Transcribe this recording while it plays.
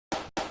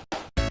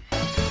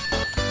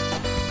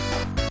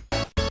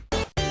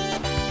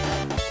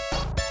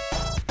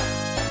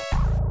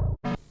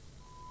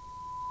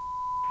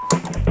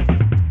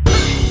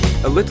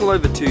little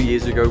over 2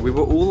 years ago, we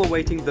were all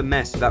awaiting the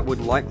mess that would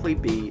likely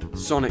be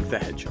Sonic the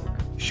Hedgehog.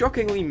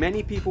 Shockingly,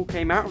 many people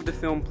came out of the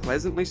film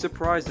pleasantly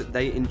surprised that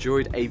they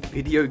enjoyed a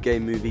video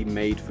game movie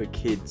made for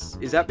kids.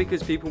 Is that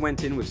because people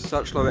went in with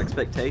such low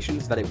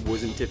expectations that it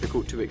wasn't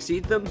difficult to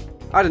exceed them?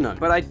 I don't know,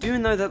 but I do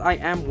know that I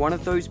am one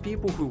of those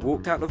people who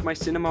walked out of my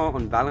cinema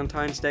on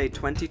Valentine's Day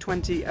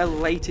 2020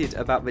 elated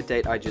about the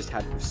date I just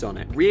had with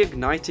Sonic,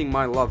 reigniting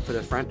my love for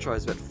the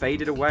franchise that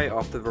faded away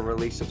after the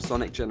release of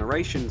Sonic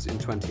Generations in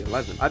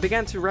 2011. I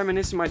began to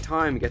reminisce my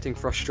time getting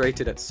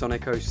frustrated at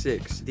Sonic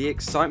 06, the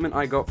excitement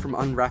I got from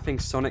unwrapping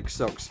Sonic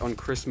socks on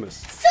Christmas.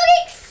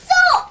 Sonic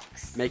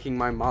socks! Making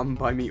my mum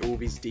buy me all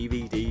these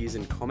DVDs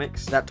and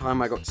comics. That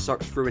time I got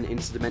sucked through an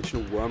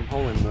interdimensional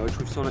wormhole and merged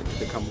with Sonic to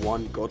become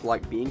one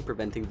godlike being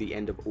preventing the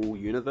end of all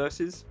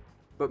universes.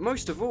 But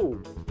most of all,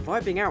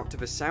 vibing out to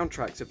the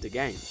soundtracks of the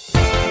game.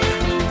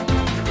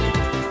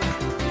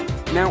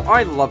 Now,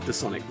 I love the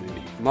Sonic movie.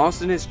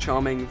 Marston is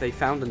charming, they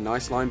found a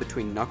nice line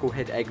between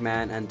Knucklehead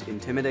Eggman and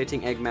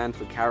Intimidating Eggman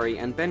for Carrie,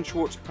 and Ben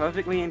Schwartz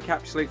perfectly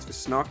encapsulates the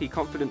snarky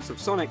confidence of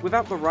Sonic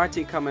without the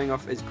writing coming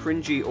off as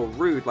cringy or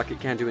rude like it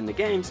can do in the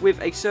games,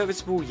 with a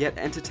serviceable yet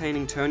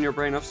entertaining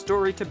turn-your-brain-off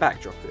story to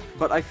backdrop it.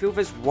 But I feel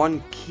there's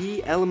one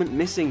key element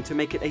missing to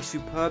make it a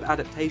superb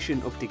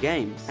adaptation of the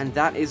games, and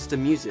that is the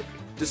music.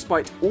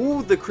 Despite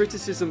all the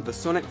criticism the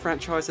Sonic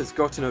franchise has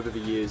gotten over the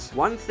years,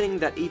 one thing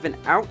that even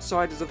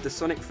outsiders of the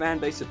Sonic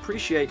fanbase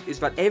appreciate is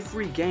that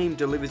every game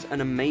delivers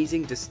an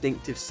amazing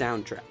distinctive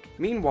soundtrack.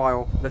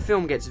 Meanwhile, the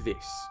film gets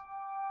this.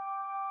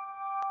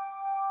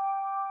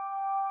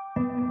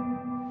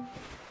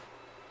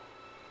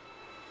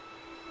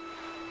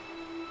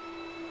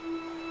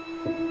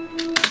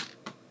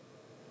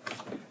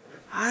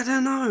 I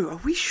don't know,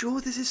 are we sure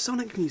this is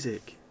Sonic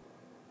music?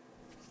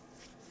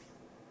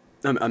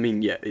 I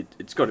mean, yeah,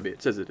 it's gotta be.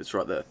 It says it's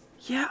right there.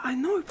 Yeah, I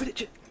know, but it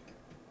just...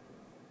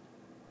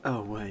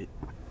 Oh, wait.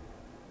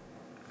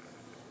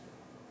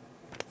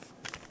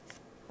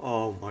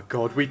 Oh my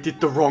god, we did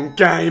the wrong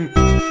game!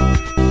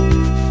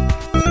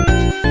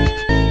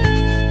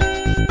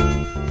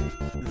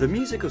 The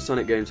music of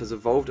Sonic games has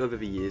evolved over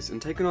the years and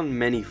taken on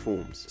many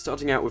forms,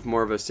 starting out with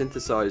more of a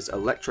synthesized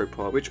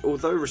electropop, which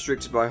although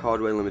restricted by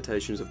hardware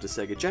limitations of the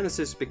Sega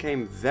Genesis,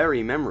 became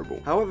very memorable.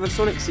 However,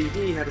 Sonic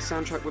CD had a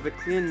soundtrack with a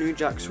clear New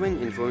Jack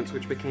Swing influence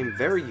which became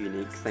very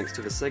unique thanks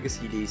to the Sega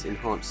CD's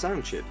enhanced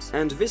sound chips,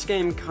 and this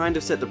game kind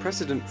of set the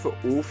precedent for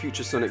all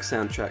future Sonic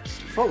soundtracks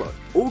to follow.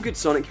 All good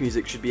Sonic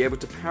music should be able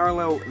to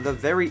parallel the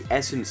very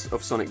essence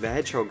of Sonic the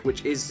Hedgehog,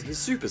 which is his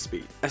super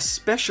speed,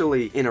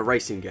 especially in a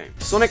racing game.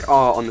 Sonic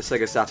R on the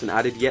Sega Saturn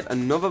added yet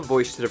another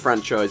voice to the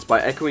franchise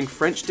by echoing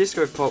French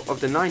disco pop of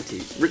the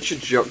 90s. Richard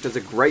Jacques does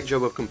a great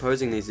job of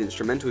composing these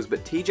instrumentals,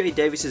 but TJ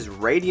Davis's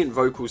radiant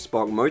vocals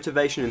spark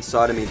motivation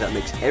inside of me that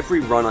makes every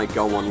run I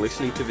go on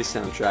listening to this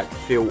soundtrack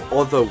feel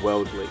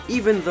otherworldly,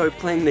 even though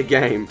playing the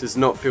game does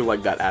not feel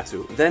like that at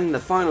all. Then the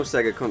final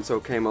Sega console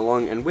came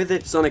along, and with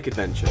it, Sonic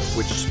Adventure,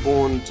 which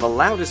spawned the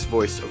loudest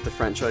voice of the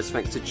franchise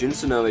thanks to Jun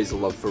Senoue's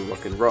love for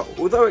rock and roll.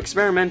 Although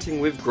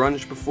experimenting with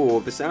grunge before,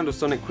 the sound of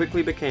Sonic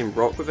quickly became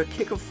rock with a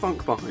kick of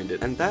funk behind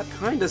it, and that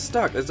kinda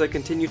stuck as I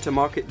continued to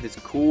market this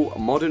cool,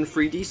 modern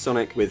 3D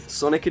Sonic with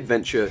Sonic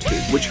Adventure 2,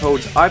 which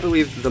holds, I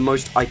believe, the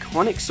most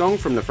iconic song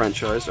from the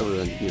franchise, other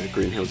than,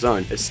 Green Hill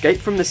Zone, Escape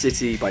from the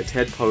City by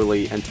Ted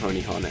Poley and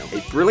Tony Harnell.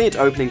 A brilliant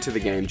opening to the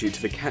game due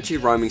to the catchy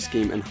rhyming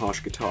scheme and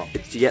harsh guitar.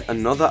 It's yet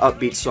another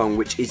upbeat song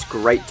which is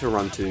great to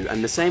run to,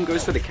 and the same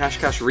goes for the Cash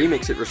Cash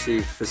remix it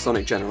received for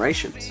Sonic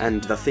Generations.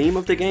 And the theme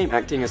of the game,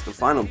 acting as the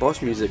final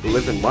boss music,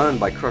 Live and Learn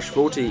by Crush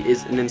 40,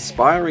 is an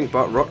inspiring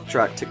but rock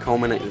track to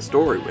culminate the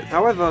story with.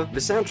 However,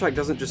 the soundtrack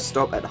doesn't just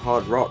stop at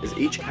hard rock, as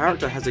each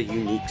character has a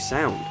unique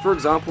sound. For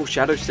example,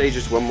 Shadow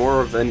stages were more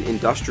of an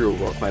industrial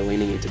rock by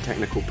leaning into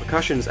technical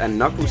percussions, and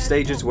Knuckles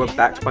stages were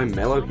backed by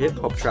mellow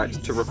hip-hop tracks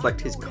to reflect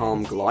his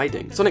calm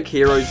gliding. Sonic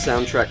Heroes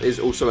soundtrack is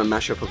also a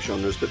mashup of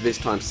genres, but this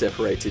time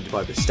separated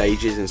by the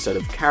stages instead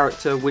of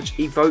character, which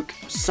evoke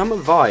summer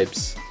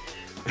vibes.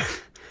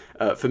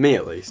 For me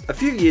at least. A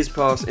few years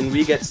pass and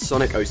we get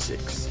Sonic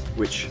 06,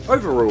 which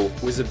overall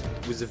was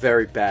a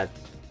very bad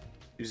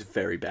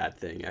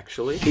thing,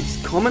 actually. It's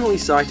commonly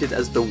cited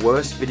as the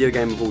worst video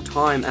game of all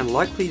time, and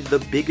likely the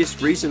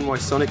biggest reason why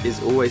Sonic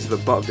is always the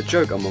butt of the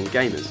joke among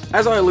gamers.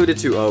 As I alluded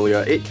to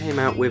earlier, it came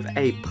out with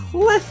a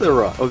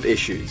plethora of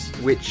issues,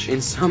 which in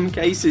some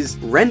cases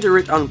render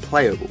it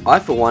unplayable. I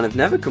for one have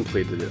never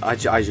completed it, I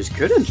just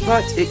couldn't.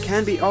 But it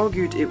can be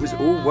argued it was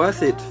all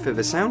worth it for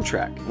the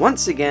soundtrack.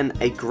 Once again,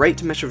 a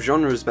great mesh of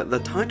genres, but the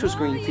title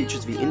screen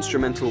features the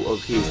instrumental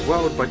of His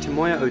World by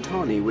Tomoya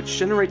Ohtani, which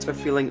generates a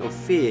feeling of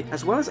fear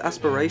as well as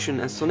aspiration exploration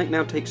as Sonic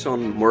now takes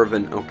on more of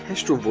an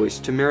orchestral voice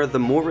to mirror the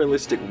more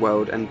realistic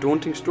world and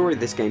daunting story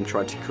this game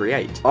tried to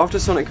create. After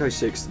Sonic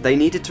 06, they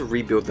needed to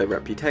rebuild their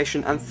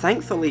reputation and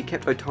thankfully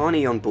kept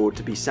Ohtani on board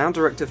to be sound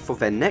director for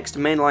their next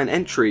mainline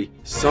entry,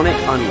 Sonic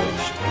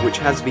Unleashed, which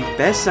has the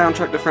best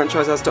soundtrack the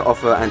franchise has to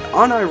offer and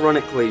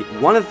unironically,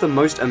 one of the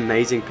most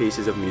amazing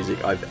pieces of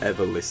music I've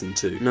ever listened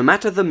to. No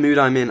matter the mood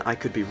I'm in, I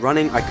could be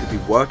running, I could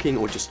be working,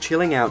 or just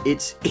chilling out,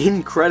 it's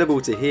incredible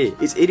to hear.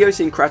 Its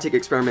idiosyncratic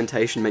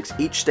experimentation makes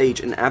each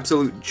stage an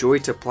absolute joy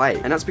to play,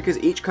 and that's because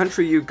each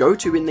country you go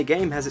to in the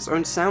game has its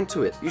own sound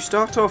to it. You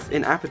start off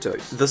in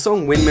Apatos. The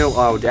song Windmill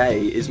All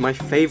Day is my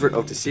favourite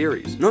of the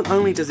series. Not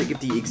only does it give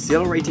the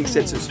exhilarating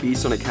sense of speed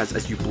Sonic has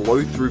as you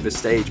blow through the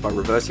stage by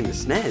reversing the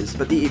snares,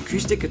 but the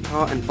acoustic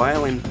guitar and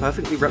violin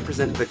perfectly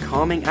represent the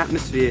calming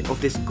atmosphere of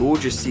this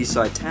gorgeous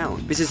seaside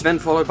town. This is then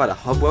followed by the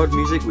hub world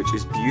music, which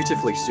is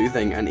beautifully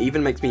soothing and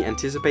even makes me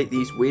anticipate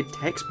these weird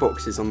text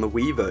boxes on the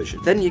Wii version.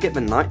 Then you get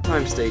the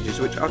nighttime stages,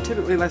 which are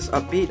typically less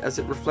upbeat as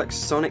it reflects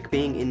Sonic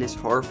being in this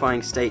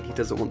horrifying state he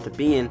doesn't want to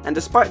be in, and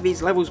despite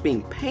these levels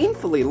being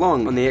painfully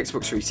long on the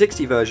Xbox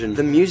 360 version,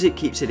 the music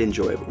keeps it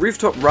enjoyable.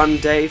 Rooftop Run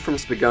Day from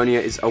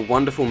Spagonia is a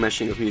wonderful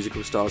meshing of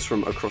musical styles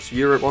from across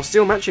Europe while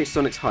still matching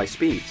Sonic's high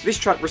speeds. This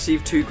track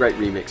received two great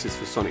remixes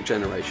for Sonic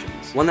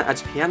Generations, one that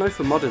adds piano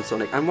for modern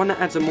Sonic and one that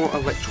adds a more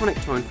electronic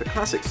tone for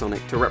classic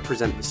Sonic to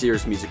represent the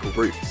series' musical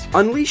roots.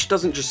 Unleashed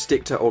doesn't just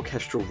stick to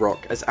orchestral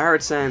rock, as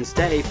Arid Sands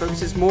Day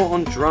focuses more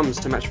on drums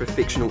to match the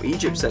fictional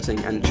Egypt setting,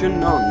 and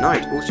Chunnan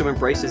Night also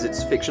embraces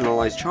its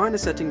fictionalized China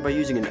setting by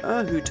using an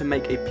erhu to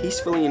make a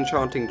peacefully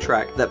enchanting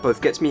track that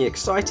both gets me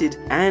excited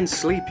and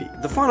sleepy.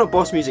 The final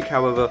boss music,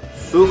 however,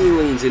 fully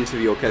leans into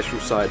the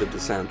orchestral side of the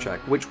soundtrack,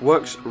 which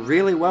works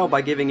really well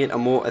by giving it a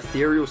more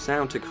ethereal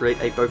sound to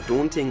create a both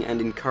daunting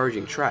and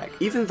encouraging track.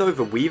 Even though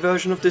the Wii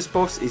version of this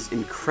boss is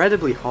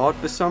incredibly hard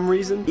for some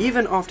reason,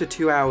 even after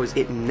 2 hours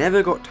it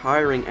never got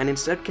tiring and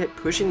instead kept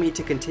pushing me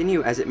to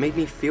continue as it made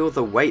me feel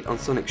the weight on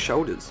Sonic's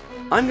shoulders.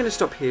 I'm going to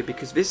stop here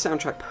because this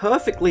soundtrack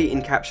perfectly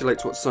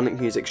encapsulates what Sonic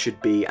music should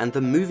be and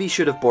the movie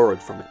should have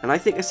borrowed from it. And I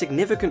think a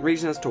significant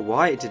reason as to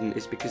why it didn't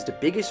is because the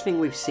biggest thing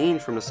we've seen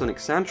from the Sonic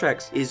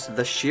soundtracks is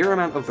the sheer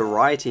amount of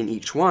variety in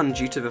each one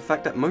due to the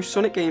fact that most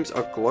Sonic games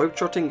are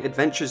globe-trotting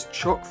adventures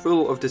chock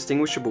full of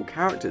distinguishable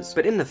characters.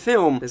 But in the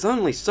film, there's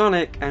only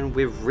Sonic and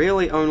we're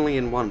really only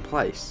in one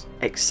place.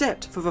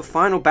 Except for the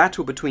final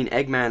battle between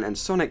Eggman and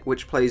Sonic,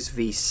 which plays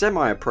the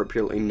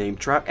semi-appropriately named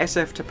track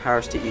SF to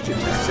Paris to Egypt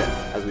to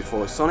SF, as we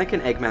follow Sonic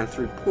and Eggman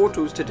through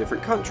portals to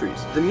different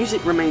countries. The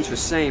music remains the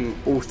same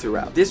all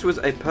throughout. This was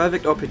a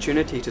perfect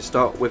opportunity to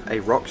start with a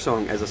rock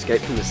song, as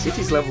Escape from the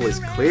City's level is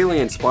clearly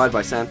inspired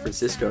by San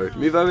Francisco,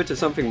 move over to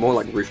something more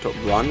like Rooftop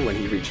Run when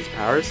he reaches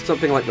Paris,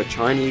 something like the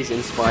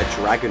Chinese-inspired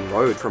Dragon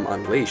Road from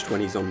Unleashed when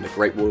he's on the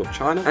Great Wall of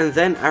China, and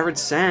then Arid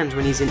Sand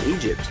when he's in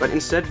Egypt. But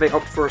instead they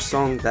opt for a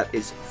song that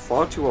is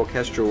far too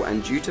orchestral,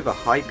 and due to the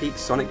high peak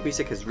Sonic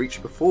music has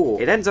reached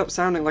before, it ends up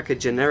sounding like a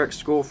generic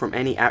score from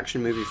any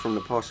action movie from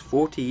the past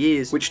 40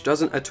 years, which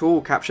doesn't at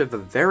all capture the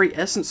very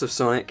essence of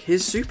Sonic,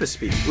 his super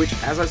speed, which,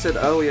 as I said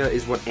earlier,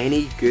 is what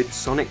any good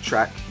Sonic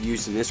track,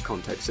 used in this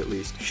context at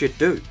least, should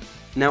do.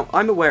 Now,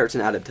 I'm aware it's an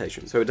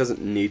adaptation, so it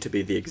doesn't need to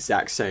be the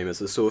exact same as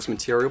the source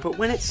material, but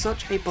when it's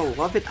such a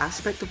beloved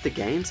aspect of the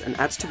games and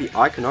adds to the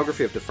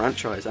iconography of the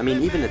franchise, I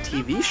mean, even the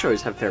TV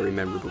shows have very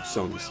memorable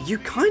songs, you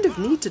kind of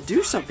need to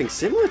do something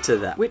similar to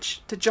that,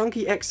 which, to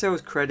Junkie XL's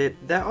credit,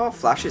 there are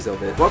flashes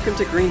of it. Welcome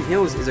to Green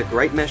Hills is a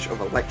great mesh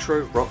of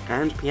electro, rock,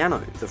 and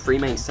piano, the three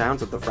main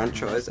sounds of the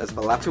franchise, as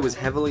the latter was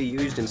heavily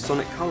used in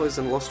Sonic Colors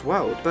and Lost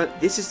World, but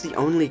this is the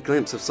only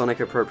glimpse of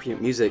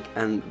Sonic-appropriate music,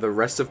 and the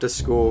rest of the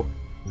score,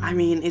 I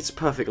mean, it's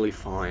perfectly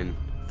fine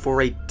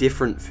for a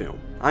different film.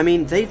 I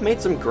mean, they've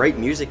made some great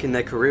music in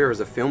their career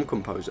as a film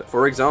composer.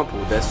 For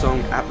example, their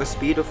song At the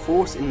Speed of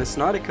Force in the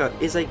Snyder Cut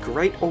is a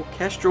great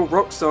orchestral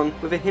rock song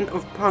with a hint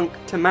of punk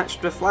to match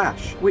The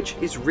Flash, which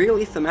is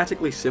really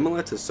thematically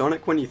similar to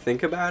Sonic when you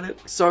think about it.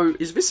 So,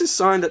 is this a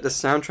sign that the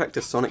soundtrack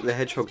to Sonic the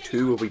Hedgehog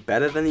 2 will be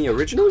better than the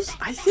originals?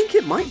 I think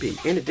it might be,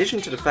 in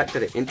addition to the fact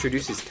that it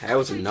introduces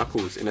Tails and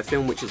Knuckles in a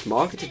film which is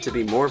marketed to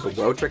be more of a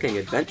world-trekking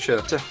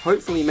adventure to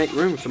hopefully make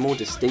room for more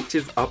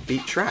distinctive,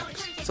 upbeat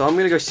tracks. So I'm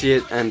gonna go see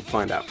it and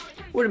find out.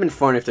 Would have been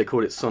fun if they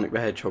called it Sonic the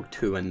Hedgehog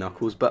 2 and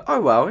Knuckles, but oh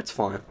well, it's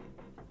fine.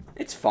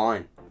 It's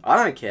fine. I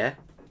don't care.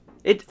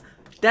 It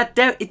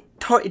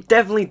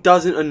definitely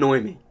doesn't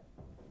annoy me.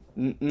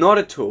 Not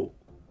at all.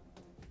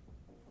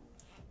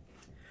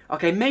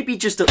 Okay, maybe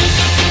just a...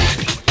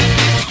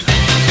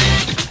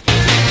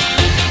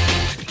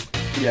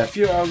 Yeah, a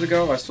few hours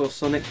ago I saw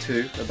Sonic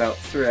 2, about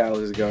 3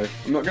 hours ago.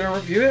 I'm not gonna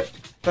review it,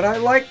 but I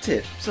liked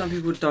it. Some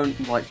people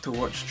don't like to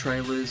watch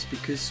trailers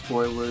because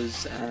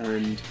spoilers,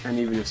 and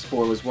even if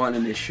spoilers weren't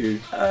an issue,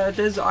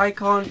 I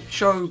can't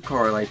show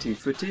correlating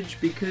footage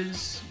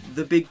because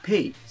the big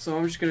P. So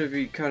I'm just going to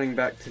be cutting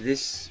back to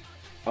this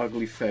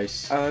ugly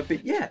face.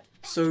 But yeah,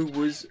 so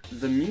was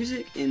the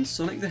music in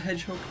Sonic the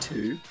Hedgehog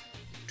 2,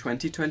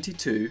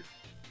 2022,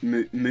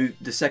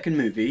 the second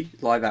movie,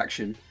 live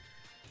action,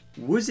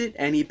 was it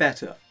any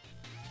better?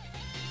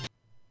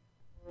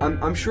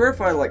 I'm sure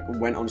if I like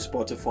went on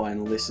Spotify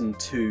and listened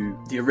to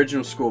the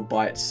original score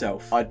by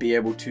itself, I'd be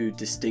able to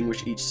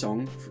distinguish each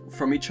song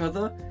from each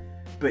other.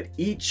 But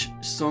each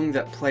song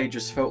that played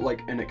just felt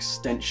like an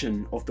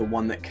extension of the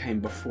one that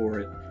came before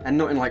it. And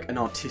not in like an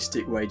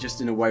artistic way,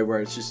 just in a way where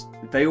it's just,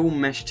 they all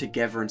meshed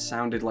together and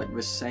sounded like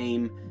the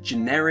same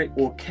generic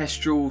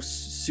orchestral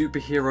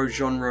superhero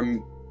genre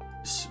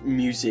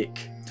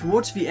music.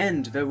 Towards the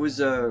end, there was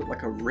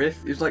like a riff.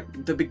 It was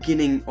like the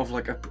beginning of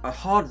like a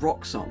hard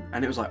rock song.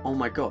 And it was like, oh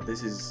my god,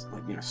 this is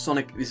like, you know,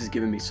 Sonic, this is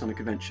giving me Sonic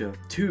Adventure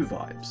 2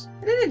 vibes.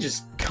 And then it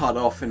just cut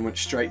off and went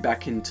straight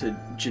back into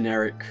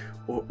generic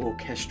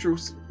orchestral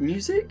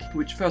music,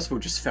 which first of all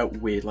just felt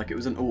weird, like it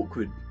was an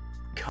awkward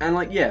cut. And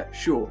like, yeah,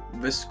 sure,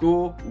 the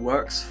score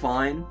works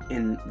fine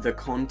in the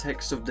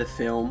context of the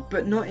film,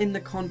 but not in the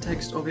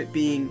context of it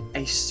being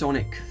a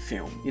Sonic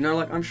film. You know,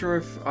 like, I'm sure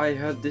if I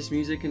heard this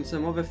music in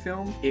some other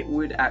film, it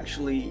would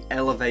actually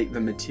elevate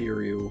the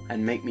material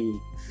and make me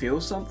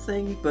feel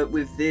something, but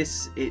with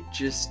this, it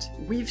just,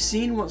 we've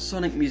seen what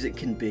Sonic music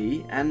can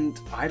be, and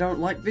I don't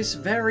like this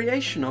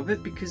variation of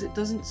it because it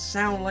doesn't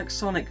sound like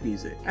Sonic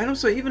music. And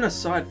also, even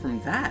aside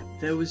from that,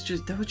 there were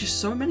just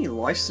so many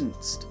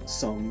licensed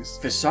songs.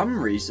 For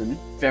some reason,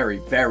 very,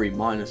 very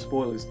minor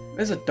spoilers,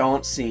 there's a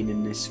dance scene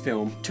in this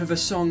film to the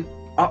song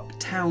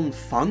Uptown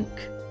Funk,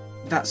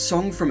 that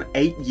song from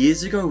 8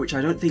 years ago, which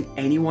I don't think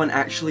anyone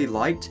actually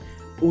liked,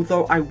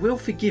 although I will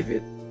forgive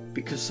it,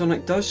 because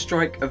Sonic does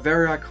strike a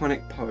very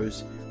iconic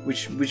pose,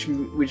 which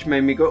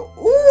made me go,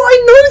 "Oh,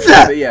 I know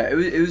that!" But yeah,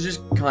 it was just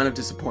kind of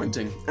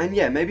disappointing. And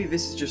yeah, maybe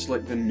this is just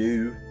like the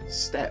new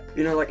step.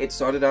 You know, like it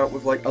started out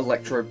with like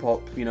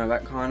electropop, you know,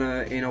 that kind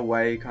of, in a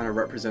way, kind of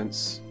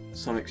represents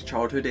Sonic's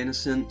childhood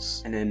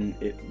innocence, and then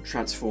it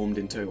transformed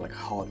into like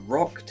hard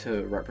rock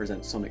to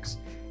represent Sonic's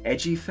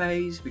edgy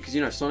phase, because,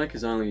 you know, Sonic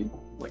is only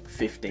like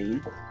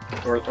 15,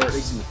 or at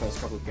least in the first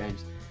couple of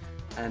games,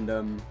 and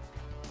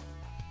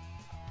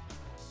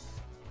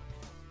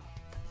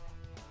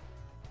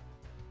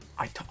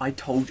I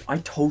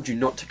told you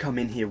not to come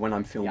in here when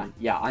I'm filming.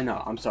 Yeah, I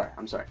know. I'm sorry.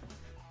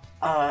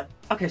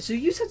 Okay, so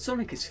you said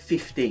Sonic is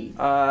 15.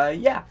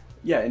 Yeah,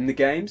 in the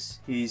games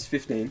he's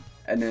 15,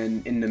 and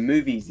then in the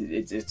movies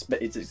it's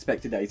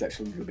expected that he's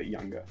actually a little bit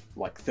younger,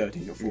 like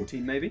 13 or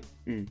 14 maybe.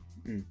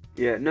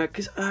 Yeah, no,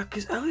 cause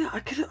earlier I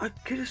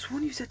could have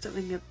sworn you said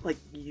something like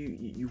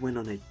you went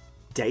on a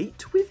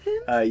date with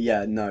him.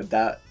 Yeah, no,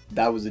 that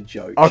was a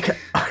joke.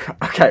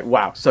 Okay,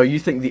 wow. So you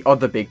think the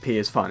other Big P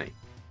is funny?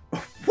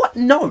 What?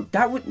 No,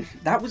 that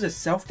was a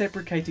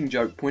self-deprecating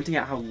joke pointing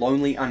out how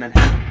lonely and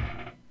unhappy.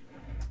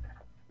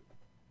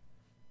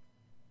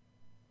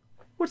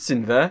 What's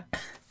in there?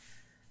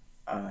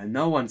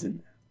 No one's in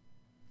there.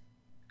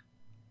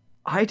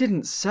 I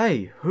didn't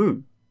say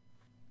who.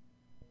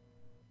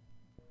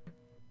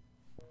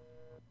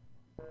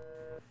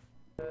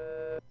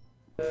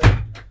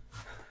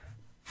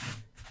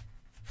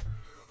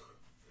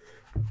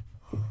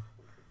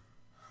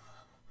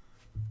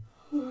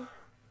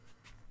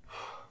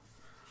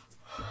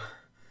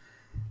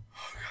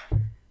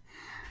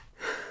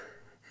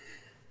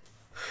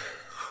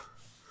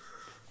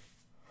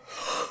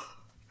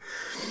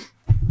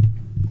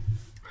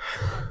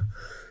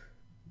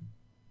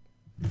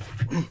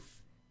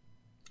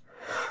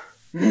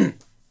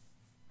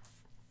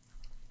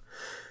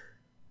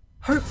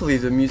 Hopefully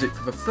the music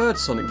for the third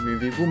Sonic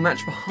movie will match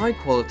the high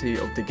quality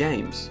of the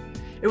games.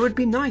 It would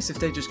be nice if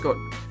they just got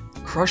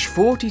Crush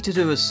 40 to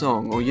do a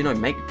song, or, you know,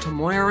 make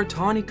Tomoya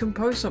Ohtani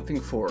compose something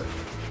for it.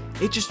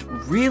 It just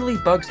really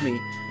bugs me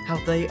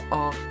how they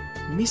are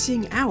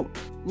missing out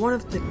one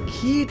of the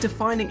key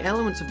defining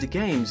elements of the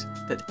games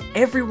that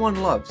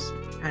everyone loves,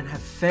 and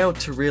have failed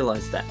to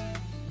realize that.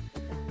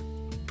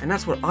 And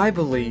that's what I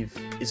believe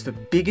is the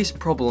biggest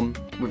problem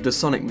with the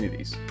Sonic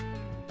movies.